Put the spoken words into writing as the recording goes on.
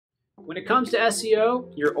When it comes to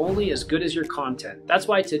SEO, you're only as good as your content. That's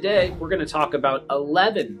why today we're going to talk about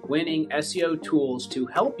 11 winning SEO tools to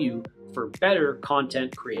help you for better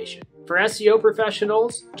content creation. For SEO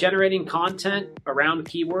professionals, generating content around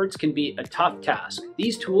keywords can be a tough task.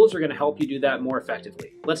 These tools are going to help you do that more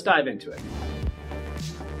effectively. Let's dive into it.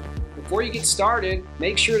 Before you get started,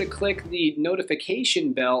 make sure to click the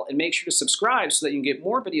notification bell and make sure to subscribe so that you can get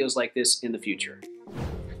more videos like this in the future.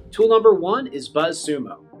 Tool number 1 is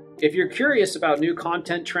BuzzSumo. If you're curious about new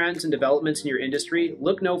content trends and developments in your industry,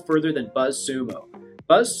 look no further than BuzzSumo.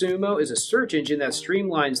 BuzzSumo is a search engine that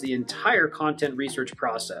streamlines the entire content research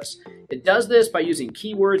process. It does this by using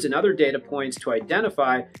keywords and other data points to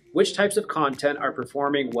identify which types of content are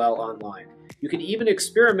performing well online. You can even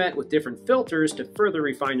experiment with different filters to further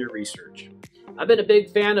refine your research. I've been a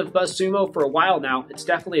big fan of BuzzSumo for a while now. It's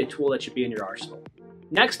definitely a tool that should be in your arsenal.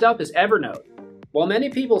 Next up is Evernote. While many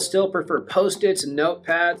people still prefer Post-its and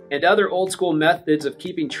notepads and other old-school methods of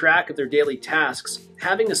keeping track of their daily tasks,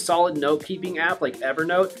 having a solid note-keeping app like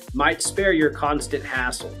Evernote might spare your constant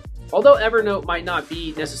hassle. Although Evernote might not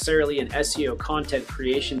be necessarily an SEO content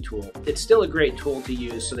creation tool, it's still a great tool to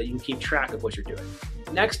use so that you can keep track of what you're doing.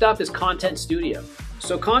 Next up is Content Studio.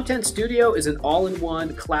 So Content Studio is an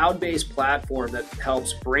all-in-one cloud-based platform that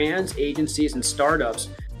helps brands, agencies, and startups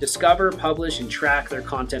discover, publish, and track their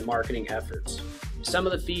content marketing efforts. Some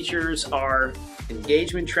of the features are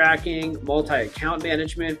engagement tracking, multi-account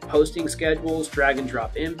management, posting schedules, drag and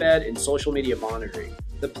drop embed, and social media monitoring.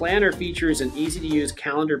 The planner features an easy-to-use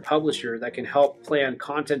calendar publisher that can help plan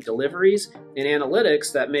content deliveries and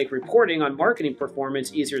analytics that make reporting on marketing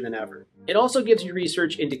performance easier than ever. It also gives you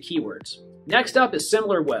research into keywords. Next up is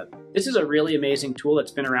SimilarWeb. This is a really amazing tool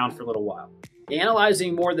that's been around for a little while.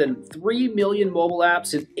 Analyzing more than 3 million mobile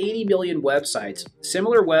apps and 80 million websites,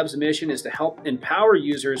 SimilarWeb's mission is to help empower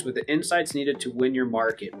users with the insights needed to win your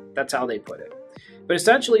market. That's how they put it. But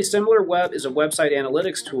essentially, SimilarWeb is a website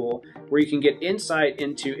analytics tool where you can get insight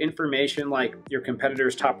into information like your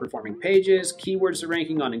competitors' top performing pages, keywords they're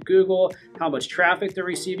ranking on in Google, how much traffic they're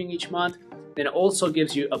receiving each month. And it also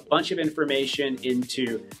gives you a bunch of information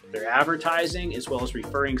into their advertising as well as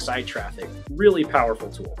referring site traffic. Really powerful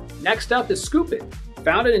tool. Next up is Scoop.It.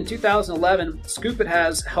 Founded in 2011, Scoop.It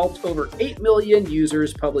has helped over 8 million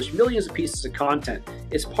users publish millions of pieces of content.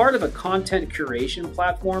 It's part of a content curation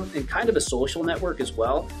platform and kind of a social network as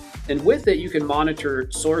well. And with it, you can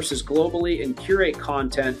monitor sources globally and curate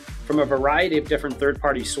content from a variety of different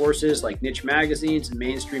third-party sources like niche magazines and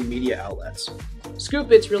mainstream media outlets.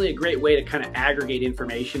 Scoop.It's really a great way to kind of aggregate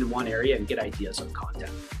information in one area and get ideas of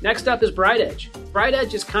content. Next up is BrightEdge.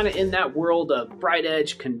 BrightEdge is kind of in that world of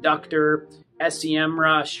BrightEdge, Conductor,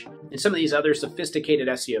 SEMrush, and some of these other sophisticated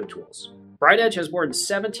SEO tools. BrightEdge has more than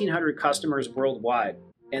 1,700 customers worldwide,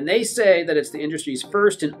 and they say that it's the industry's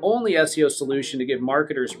first and only SEO solution to give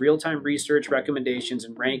marketers real-time research, recommendations,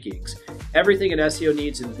 and rankings. Everything an SEO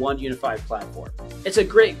needs in one unified platform. It's a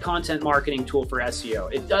great content marketing tool for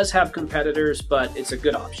SEO. It does have competitors, but it's a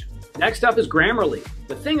good option. Next up is Grammarly.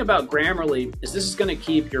 The thing about Grammarly is this is going to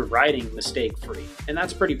keep your writing mistake-free, and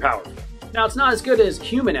that's pretty powerful. Now, it's not as good as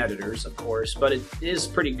human editors, of course, but it is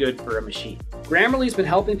pretty good for a machine. Grammarly's been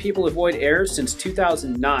helping people avoid errors since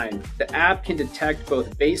 2009. The app can detect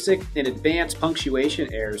both basic and advanced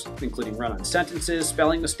punctuation errors, including run-on sentences,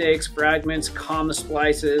 spelling mistakes, fragments, comma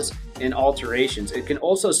splices, and alterations. It can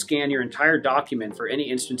also scan your entire document for any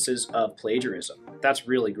instances of plagiarism. That's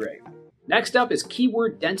really great. Next up is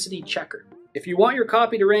Keyword Density Checker. If you want your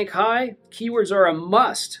copy to rank high, keywords are a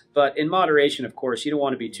must, but in moderation, of course. You don't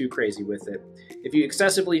want to be too crazy with it. If you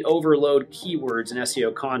excessively overload keywords in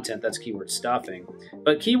SEO content, that's keyword stuffing.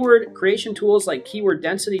 But keyword creation tools like Keyword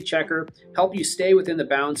Density Checker help you stay within the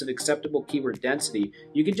bounds of acceptable keyword density.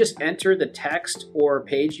 You can just enter the text or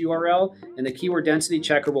page URL, and the Keyword Density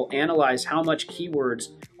Checker will analyze how much keywords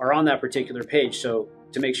are on that particular page, so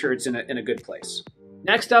to make sure it's in a good place.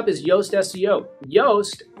 Next up is Yoast SEO.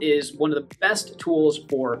 Yoast is one of the best tools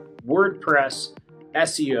for WordPress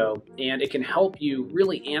SEO, and it can help you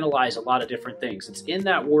really analyze a lot of different things. It's in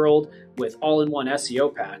that world with all-in-one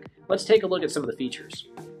SEO pack. Let's take a look at some of the features.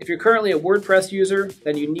 If you're currently a WordPress user,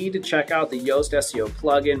 then you need to check out the Yoast SEO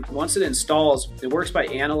plugin. Once it installs, it works by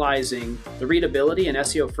analyzing the readability and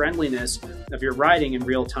SEO friendliness of your writing in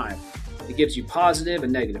real time. It gives you positive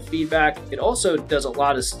and negative feedback. It also does a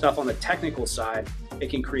lot of stuff on the technical side It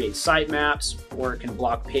can create sitemaps, or it can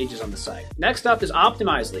block pages on the site. Next up is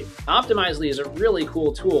Optimizely. Optimizely is a really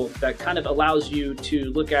cool tool that kind of allows you to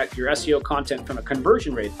look at your SEO content from a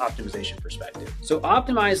conversion rate optimization perspective. So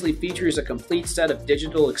Optimizely features a complete set of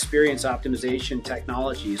digital experience optimization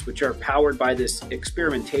technologies, which are powered by this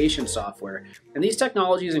experimentation software. And these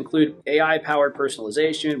technologies include AI-powered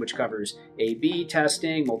personalization, which covers A/B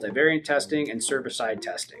testing, multivariate testing, and server-side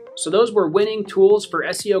testing. So those were winning tools for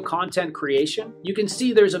SEO content creation. You can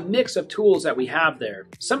see there's a mix of tools that we have there.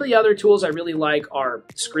 Some of the other tools I really like are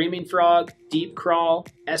Screaming Frog, Deep Crawl,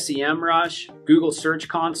 SEMrush, Google Search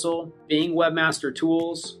Console, Bing Webmaster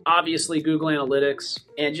Tools, obviously Google Analytics,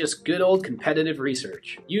 and just good old competitive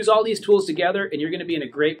research. Use all these tools together and you're going to be in a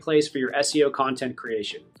great place for your SEO content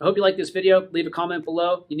creation. I hope you like this video. Leave a comment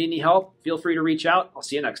below. You need any help? Feel free to reach out. I'll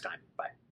see you next time.